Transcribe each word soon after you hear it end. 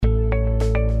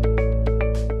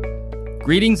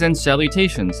Greetings and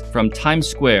salutations from Times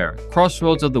Square,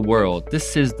 crossroads of the world.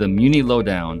 This is the Muni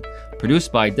Lowdown,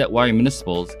 produced by Debtwire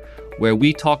Municipals, where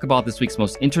we talk about this week's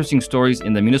most interesting stories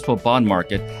in the municipal bond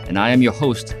market, and I am your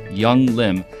host, Yong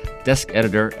Lim, desk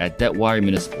editor at Debtwire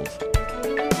Municipals.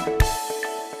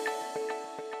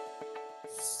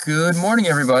 Good morning,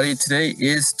 everybody. Today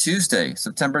is Tuesday,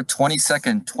 September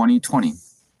 22nd, 2020.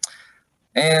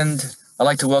 And I'd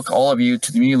like to welcome all of you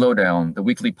to the Muni Lowdown, the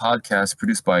weekly podcast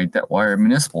produced by Debtwire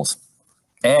Municipals.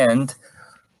 And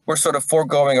we're sort of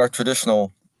foregoing our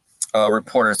traditional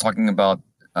reporters talking about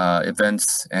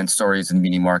events and stories in the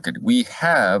Muni market. We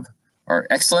have our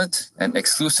excellent and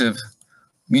exclusive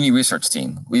Muni research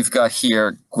team. We've got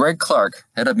here Greg Clark,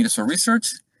 head of municipal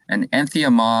research, and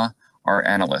Anthia Ma, our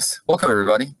analyst. Welcome,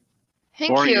 everybody.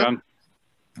 Thank you. John.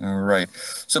 All right.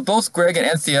 So both Greg and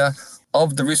Anthia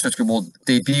of the research group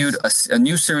debuted a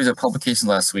new series of publications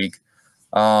last week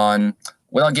on,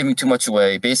 without giving too much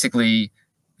away, basically,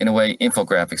 in a way,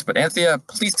 infographics. But Anthia,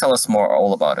 please tell us more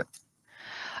all about it.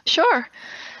 Sure.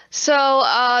 So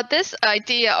this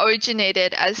idea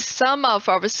originated as some of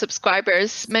our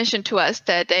subscribers mentioned to us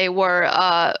that they were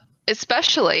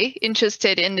especially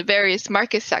interested in the various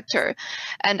market sector,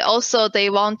 and also they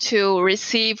want to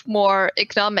receive more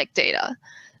economic data.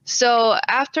 So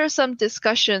after some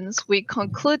discussions, we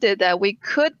concluded that we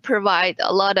could provide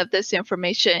a lot of this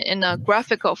information in a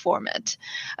graphical format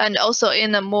and also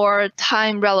in a more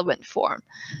time-relevant form.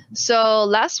 So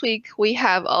last week, we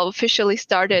have officially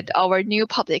started our new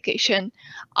publication,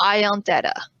 Eye on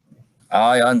Data.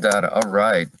 Eye on Data. All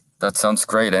right. That sounds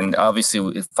great. And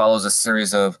obviously, it follows a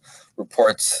series of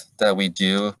reports that we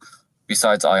do.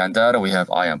 Besides Eye on Data, we have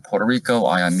Eye on Puerto Rico,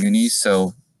 Eye on Muni.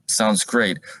 So sounds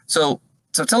great. So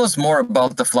tell us more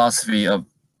about the philosophy of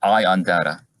Eye on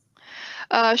Data.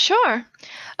 Sure.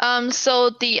 So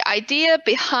the idea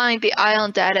behind the Eye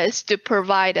on Data is to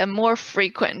provide a more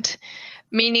frequent,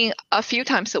 meaning a few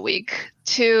times a week,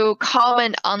 to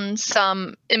comment on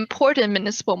some important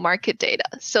municipal market data.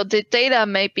 So the data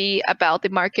may be about the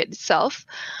market itself,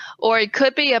 or it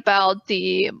could be about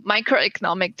the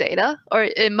microeconomic data, or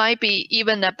it might be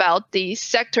even about the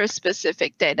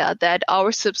sector-specific data that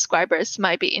our subscribers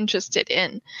might be interested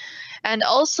in. And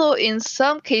also, in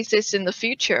some cases in the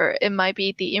future, it might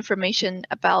be the information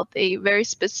about a very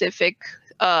specific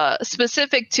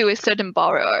to a certain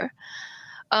borrower.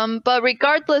 But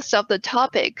regardless of the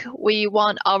topic, we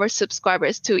want our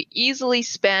subscribers to easily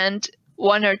spend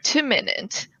 1 or 2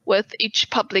 minutes with each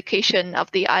publication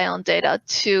of the Eye on Data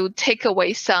to take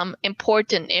away some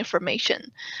important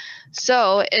information.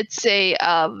 So it's a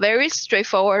very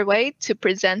straightforward way to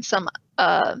present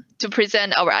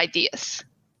our ideas.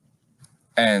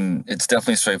 And it's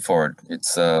definitely straightforward.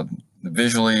 It's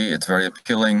visually, it's very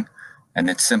appealing, and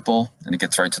it's simple, and it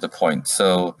gets right to the point.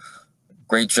 So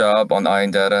great job on Eye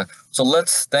on Data. So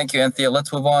thank you, Anthia.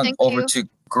 Let's move on over to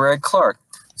Greg Clark.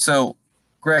 So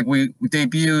Greg, we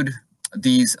debuted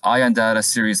these Eye on Data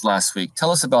series last week.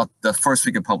 Tell us about the first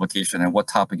week of publication and what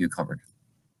topic you covered.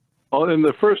 Well, in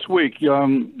the first week,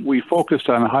 we focused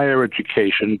on higher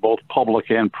education, both public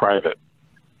and private.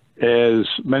 As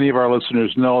many of our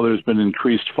listeners know, there's been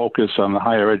increased focus on the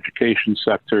higher education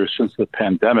sector since the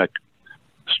pandemic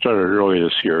started earlier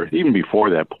this year, even before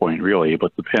that point, really.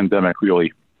 But the pandemic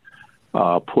really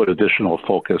put additional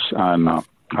focus on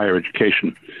higher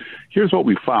education. Here's what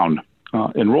we found.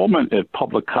 Enrollment at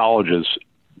public colleges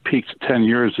peaked 10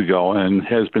 years ago and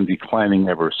has been declining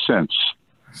ever since.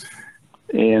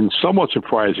 And somewhat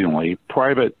surprisingly,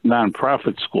 private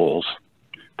nonprofit schools,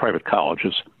 private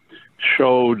colleges,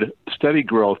 showed steady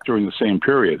growth during the same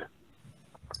period.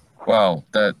 Wow,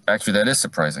 that is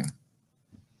surprising.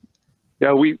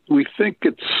 Yeah, we think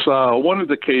it's one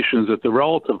indication that the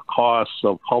relative costs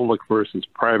of public versus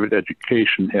private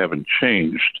education haven't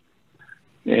changed.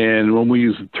 And when we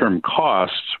use the term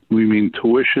costs, we mean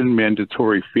tuition,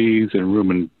 mandatory fees, and room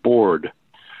and board.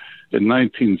 In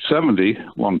 1970,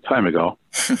 a long time ago,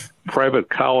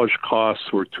 private college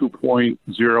costs were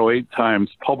 2.08 times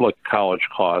public college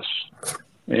costs.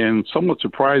 And somewhat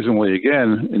surprisingly,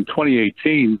 again, in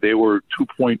 2018, they were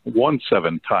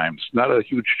 2.17 times, not a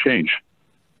huge change.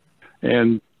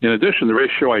 And in addition, the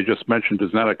ratio I just mentioned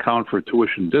does not account for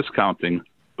tuition discounting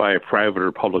by private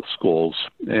or public schools.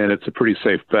 And it's a pretty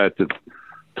safe bet that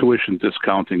tuition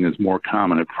discounting is more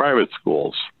common at private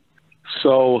schools.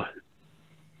 So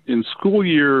in the school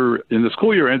year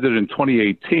ended in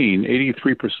 2018,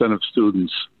 83% of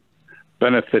students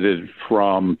benefited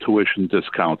from tuition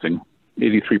discounting,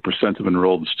 83% of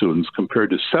enrolled students, compared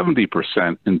to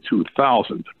 70% in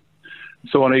 2000.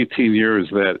 So in 18 years,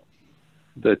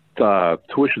 that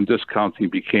tuition discounting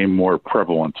became more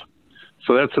prevalent.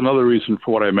 So that's another reason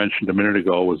for what I mentioned a minute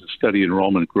ago was the steady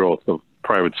enrollment growth of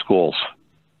private schools.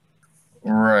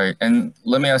 Right. And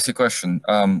let me ask you a question.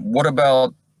 What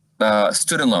about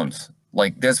student loans?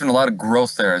 Like, there's been a lot of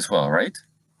growth there as well, right?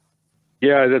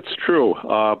 Yeah, that's true.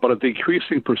 But a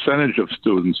decreasing percentage of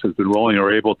students has been willing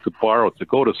or able to borrow to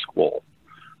go to school.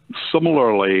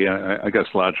 Similarly, I guess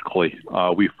logically,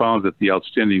 we found that the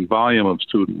outstanding volume of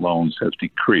student loans has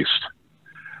decreased.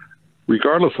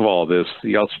 Regardless of all this,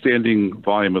 the outstanding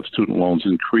volume of student loans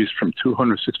increased from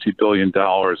 $260 billion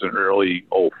in early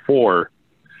 2004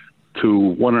 to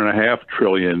 $1.5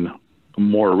 trillion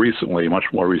more recently, much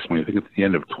more recently, I think at the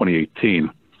end of 2018.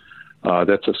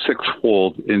 That's a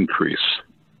six-fold increase.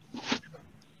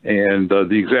 And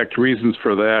the exact reasons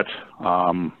for that,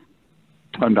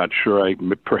 I'm not sure.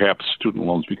 Perhaps student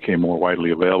loans became more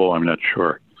widely available. I'm not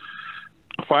sure.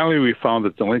 Finally, we found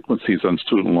that delinquencies on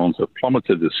student loans have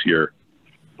plummeted this year,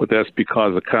 but that's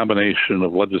because a combination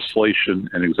of legislation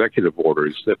and executive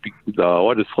orders. The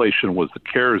legislation was the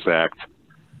CARES Act,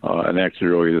 enacted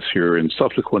earlier this year, and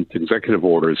subsequent executive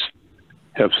orders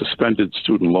have suspended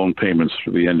student loan payments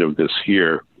through the end of this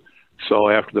year. So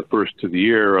after the first of the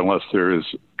year, unless there is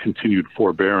continued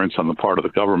forbearance on the part of the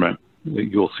government,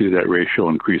 you'll see that ratio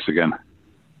increase again.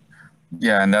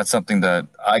 Yeah, and that's something that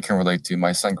I can relate to.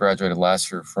 My son graduated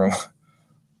last year from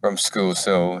school.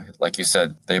 So like you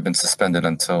said, they've been suspended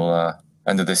until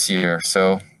end of this year.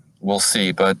 So we'll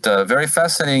see. But very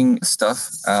fascinating stuff.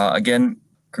 Again,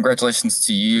 congratulations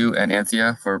to you and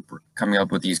Anthia for coming up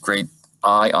with these great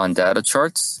eye on data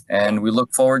charts. And we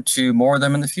look forward to more of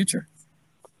them in the future.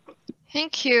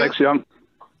 Thank you. Thanks, Yong.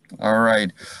 All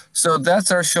right. So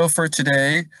that's our show for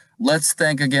today. Let's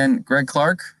thank again Greg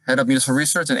Clark, Head of Municipal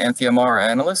Research, and Anthia Ma, our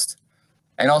analyst.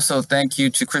 And also thank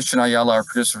you to Christian Ayala, our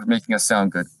producer, for making us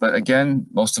sound good. But again,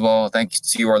 most of all, thank you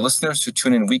to you, our listeners, who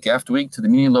tune in week after week to the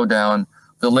Muni Lowdown,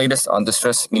 the latest on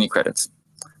distressed muni credits.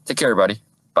 Take care, everybody.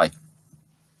 Bye.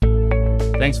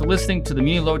 Thanks for listening to the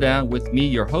Muni Lowdown with me,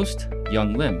 your host,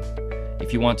 Yong Lim.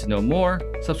 If you want to know more,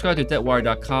 subscribe to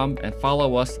Debtwire.com and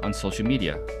follow us on social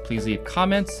media. Please leave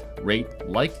comments, rate,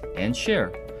 like, and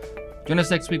share. Join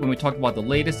us next week when we talk about the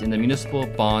latest in the municipal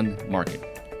bond market.